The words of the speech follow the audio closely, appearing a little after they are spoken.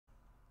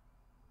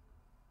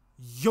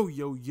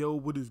Yo,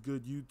 what is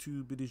good,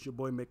 YouTube? It is your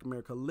boy Make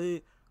America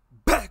Lit,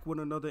 back with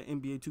another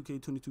NBA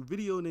 2K22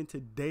 video. And in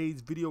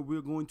today's video,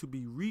 we're going to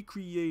be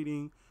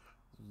recreating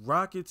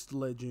Rockets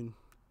legend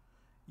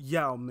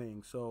Yao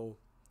Ming. So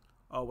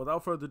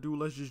without further ado,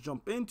 let's just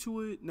jump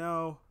into it.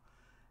 Now,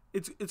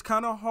 it's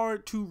kind of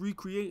hard to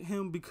recreate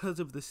him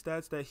because of the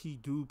stats that he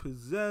do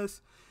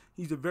possess.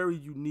 He's a very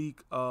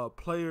unique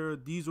player.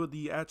 These were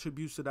the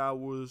attributes that I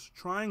was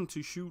trying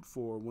to shoot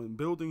for when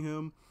building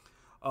him.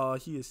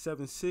 He is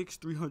 7'6",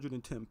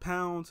 310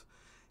 pounds.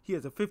 He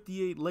has a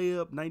 58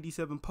 layup,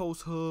 97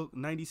 post hook,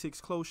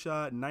 96 close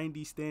shot,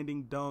 90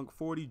 standing dunk,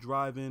 40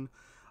 driving,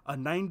 a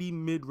 90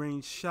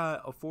 mid-range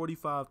shot, a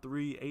 45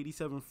 3,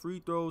 87 free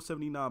throws,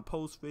 79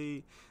 post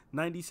fade,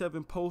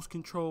 97 post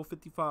control,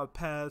 55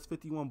 pass,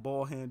 51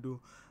 ball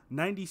handle,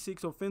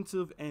 96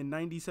 offensive and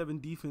 97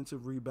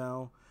 defensive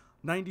rebound,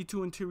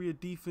 92 interior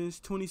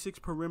defense, 26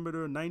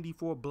 perimeter,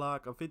 94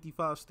 block, a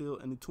 55 steal,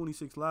 and a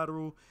 26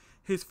 lateral.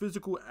 His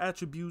physical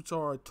attributes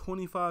are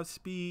 25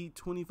 speed,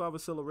 25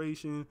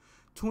 acceleration,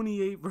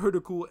 28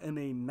 vertical, and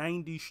a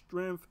 90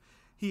 strength.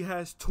 He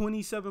has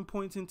 27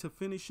 points into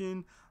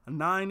finishing,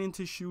 9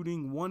 into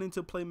shooting, 1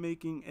 into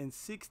playmaking, and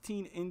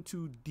 16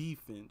 into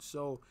defense.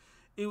 So,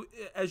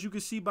 as you can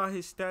see by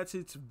his stats,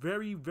 it's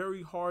very,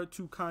 very hard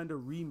to kind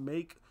of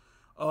remake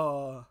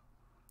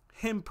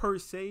him per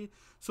se.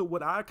 So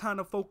what I kind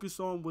of focused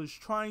on was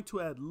trying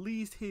to at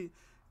least hit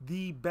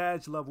the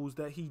badge levels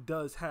that he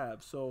does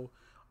have. So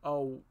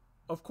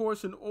of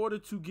course, in order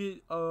to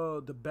get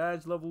the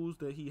badge levels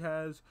that he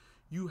has,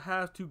 you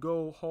have to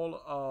go Hall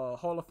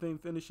of Fame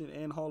finishing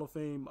and Hall of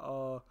Fame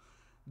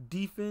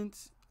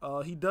defense.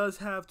 He does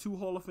have 2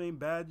 Hall of Fame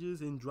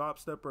badges in drop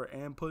stepper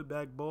and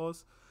putback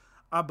balls.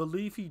 I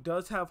believe he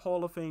does have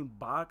Hall of Fame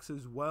box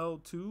as well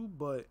too,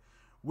 but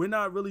we're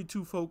not really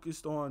too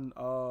focused on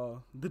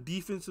the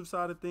defensive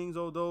side of things,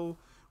 although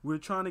we're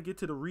trying to get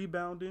to the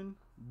rebounding.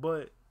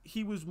 But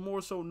he was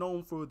more so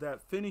known for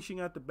that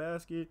finishing at the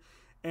basket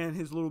and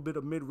his little bit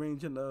of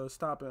mid-range and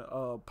stop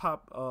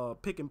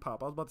and pick and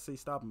pop. I was about to say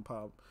stop and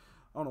pop.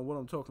 I don't know what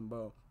I'm talking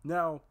about.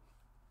 Now,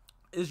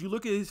 as you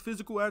look at his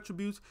physical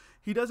attributes,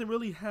 he doesn't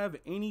really have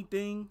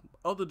anything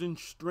other than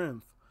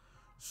strength.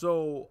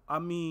 So, I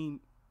mean,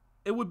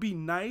 it would be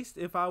nice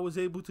if I was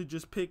able to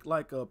just pick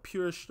like a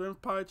pure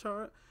strength pie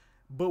chart,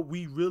 but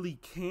we really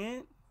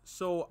can't.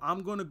 So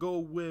I'm going to go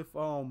with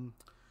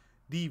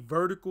the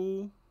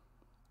vertical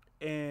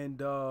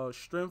and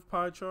strength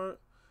pie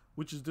chart,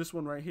 which is this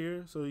one right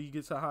here. So he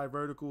gets a high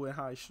vertical and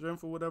high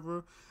strength or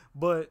whatever.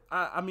 But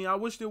I mean, I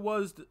wish there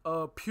was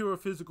pure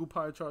physical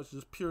pie charts,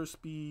 just pure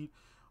speed,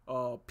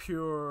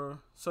 pure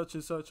such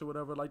and such or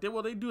whatever. Like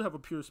they do have a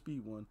pure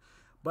speed one.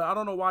 But I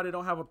don't know why they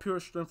don't have a pure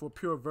strength or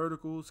pure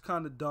vertical. It's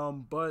kind of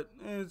dumb, but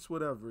it's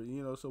whatever,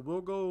 you know. So we'll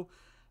go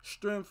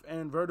strength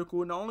and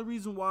vertical. And the only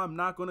reason why I'm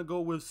not going to go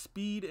with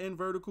speed and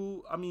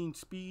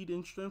speed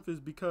and strength is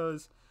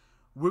because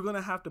we're going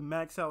to have to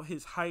max out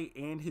his height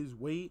and his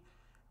weight.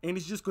 And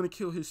it's just going to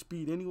kill his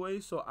speed anyway.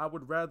 So I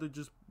would rather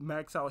just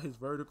max out his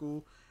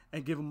vertical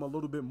and give him a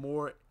little bit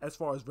more as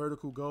far as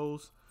vertical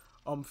goes.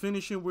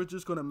 Finishing, we're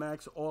just going to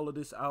max all of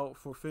this out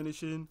for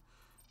finishing,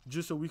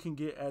 just so we can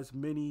get as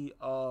many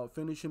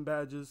finishing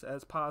badges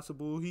as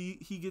possible.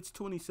 He gets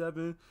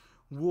 27.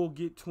 We'll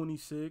get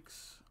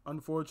 26.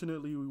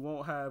 Unfortunately, we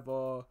won't have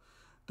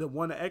the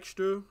one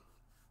extra,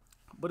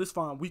 but it's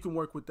fine. We can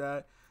work with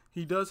that.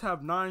 He does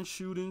have 9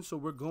 shooting, so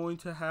we're going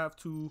to have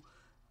to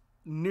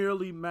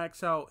nearly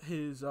max out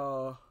his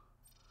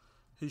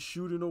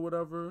shooting or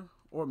whatever,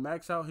 or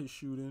max out his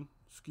shooting,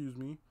 excuse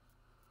me.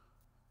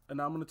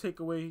 And I'm going to take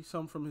away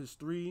some from his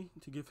 3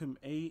 to give him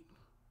 8.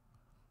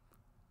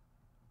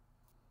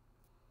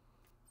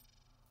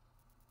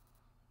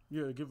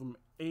 Yeah, give him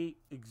 8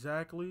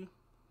 exactly.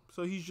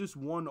 So he's just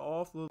 1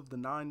 off of the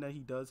 9 that he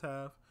does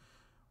have,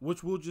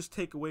 which we'll just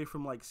take away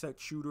from like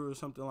set shooter or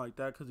something like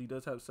that, because he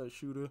does have set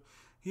shooter.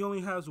 He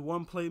only has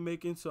 1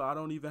 playmaking, so I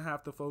don't even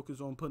have to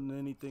focus on putting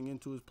anything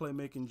into his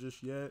playmaking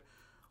just yet.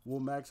 We'll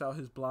max out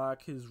his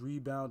block, his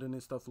rebounding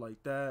and stuff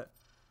like that.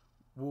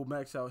 We'll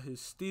max out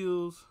his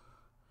steals,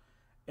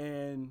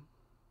 and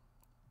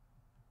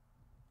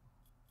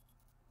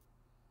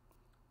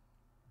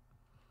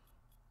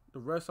the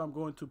rest I'm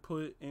going to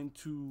put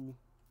into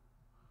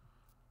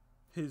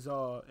his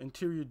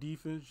interior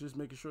defense, just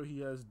making sure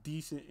he has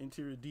decent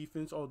interior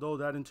defense, although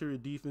that interior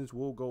defense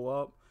will go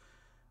up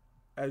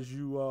as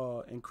you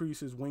increase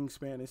his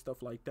wingspan and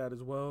stuff like that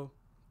as well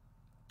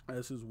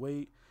as his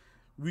weight.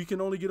 We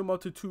can only get him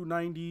up to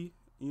 290.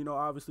 You know,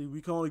 obviously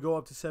we can only go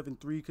up to 7'3"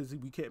 because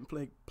we can't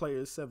play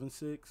as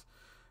 7'6",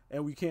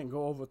 and we can't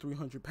go over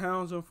 300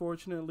 pounds,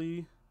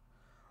 unfortunately.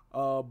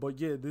 But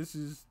yeah, this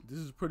is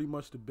pretty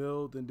much the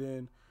build, and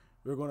then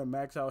we're going to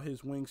max out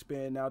his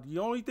wingspan. Now, the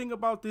only thing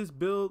about this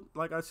build,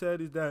 like I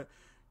said, is that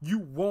you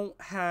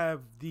won't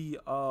have the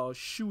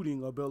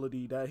shooting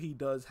ability that he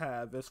does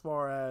have, as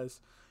far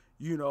as,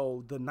 you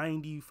know, the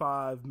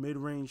 95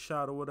 mid-range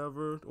shot or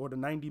whatever, or the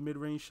 90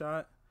 mid-range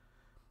shot.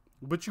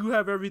 But you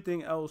have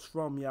everything else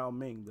from Yao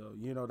Ming, though.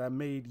 You know, that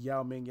made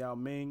Yao Ming Yao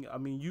Ming. I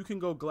mean, you can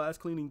go glass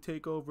cleaning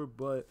takeover,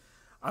 but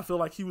I feel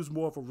like he was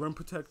more of a rim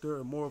protector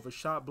and more of a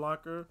shot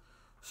blocker.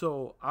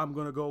 So I'm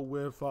going to go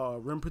with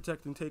rim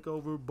protecting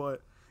takeover.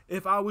 But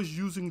if I was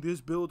using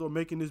this build or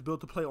making this build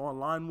to play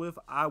online with,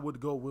 I would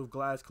go with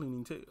glass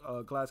cleaning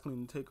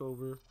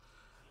takeover.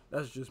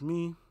 That's just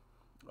me.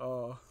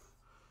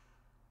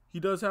 He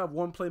does have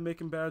one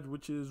playmaking badge,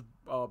 which is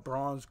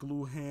bronze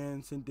glue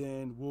hands, and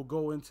then we'll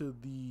go into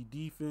the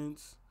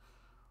defense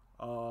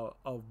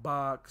of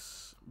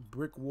box,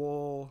 brick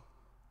wall,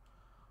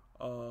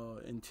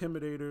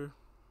 intimidator,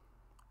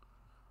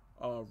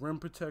 rim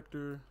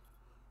protector,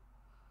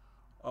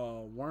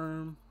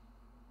 worm,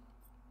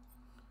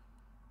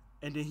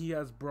 and then he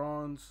has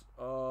bronze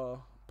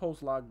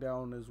post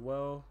lockdown as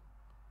well.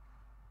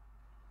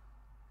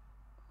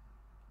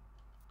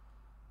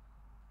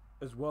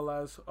 As well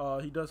as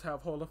he does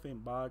have Hall of Fame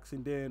box.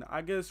 And then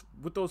I guess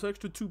with those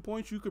extra 2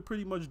 points, you could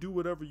pretty much do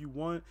whatever you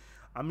want.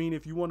 I mean,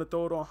 if you want to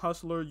throw it on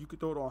Hustler, you could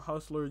throw it on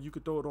Hustler. You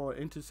could throw it on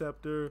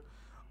Interceptor,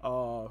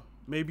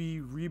 maybe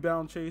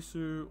Rebound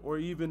Chaser, or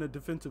even a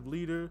Defensive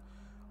Leader.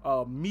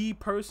 Me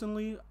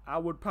personally, I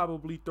would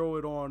probably throw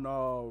it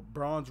on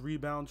Bronze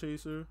Rebound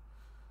Chaser.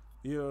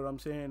 You know what I'm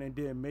saying? And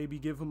then maybe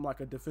give him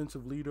like a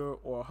Defensive Leader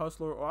or a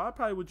Hustler. Or I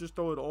probably would just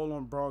throw it all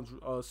on Bronze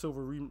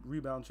Silver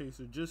Rebound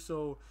Chaser, just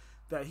so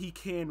that he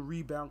can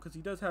rebound, because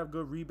he does have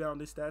good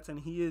rebounding stats, and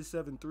he is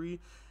 7'3".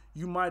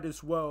 You might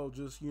as well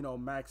just, you know,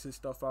 max his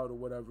stuff out or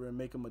whatever and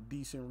make him a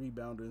decent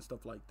rebounder and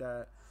stuff like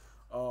that.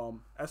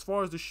 As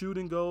far as the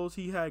shooting goes,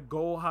 he had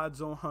gold hot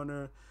zone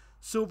hunter,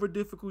 silver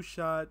difficult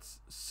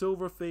shots,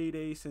 silver fade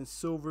ace, and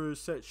silver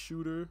set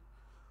shooter.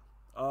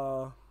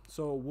 So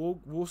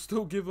we'll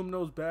still give him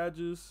those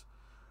badges.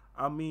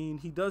 I mean,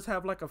 he does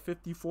have like a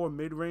 54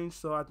 mid range,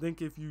 so I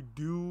think if you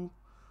do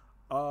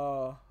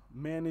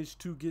manage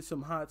to get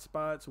some hot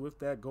spots with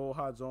that gold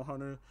hot zone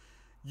hunter,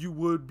 you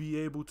would be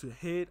able to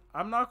hit.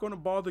 I'm not going to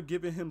bother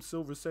giving him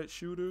silver set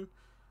shooter.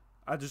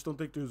 I just don't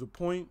think there's a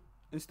point.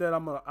 Instead,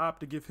 I'm going to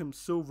opt to give him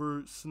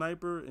silver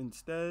sniper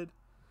instead.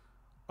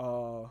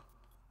 And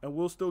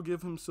we'll still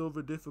give him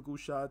silver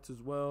difficult shots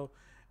as well.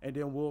 And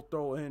then we'll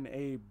throw in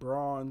a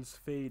bronze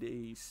fade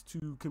ace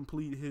to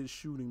complete his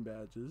shooting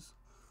badges.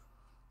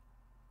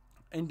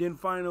 And then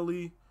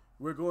finally,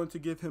 we're going to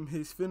give him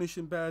his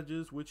finishing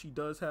badges, which he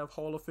does have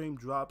Hall of Fame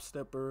drop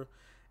stepper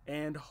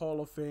and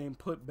Hall of Fame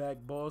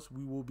putback boss.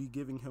 We will be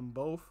giving him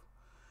both.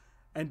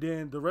 And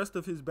then the rest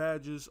of his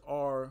badges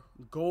are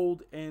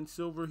gold and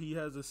silver. He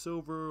has a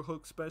silver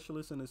hook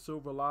specialist and a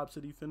silver lob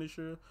city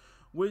finisher,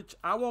 which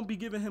I won't be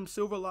giving him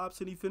silver lob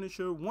city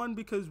finisher. One,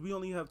 because we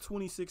only have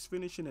 26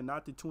 finishing and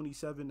not the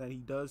 27 that he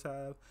does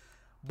have.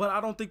 But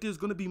I don't think there's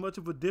going to be much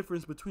of a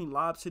difference between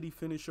lob city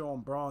finisher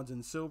on bronze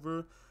and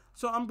silver.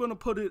 So I'm going to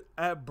put it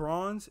at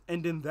bronze,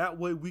 and then that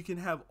way we can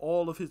have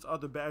all of his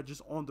other badges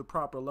on the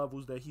proper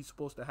levels that he's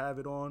supposed to have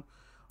it on.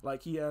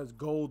 Like he has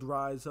gold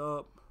rise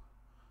up,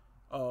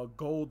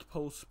 gold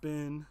post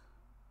spin,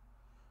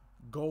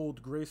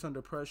 gold grace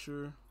under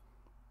pressure,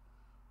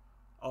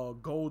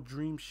 gold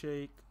dream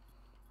shake,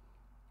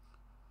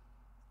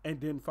 and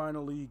then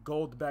finally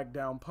gold back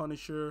down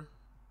punisher.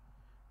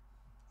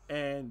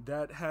 And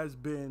that has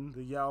been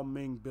the Yao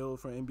Ming build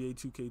for NBA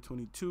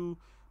 2K22.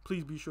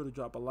 Please be sure to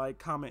drop a like,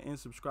 comment, and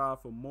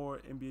subscribe for more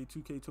NBA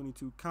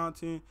 2K22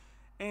 content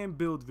and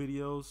build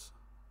videos.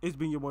 It's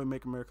been your boy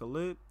Make America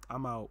Lit.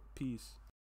 I'm out. Peace.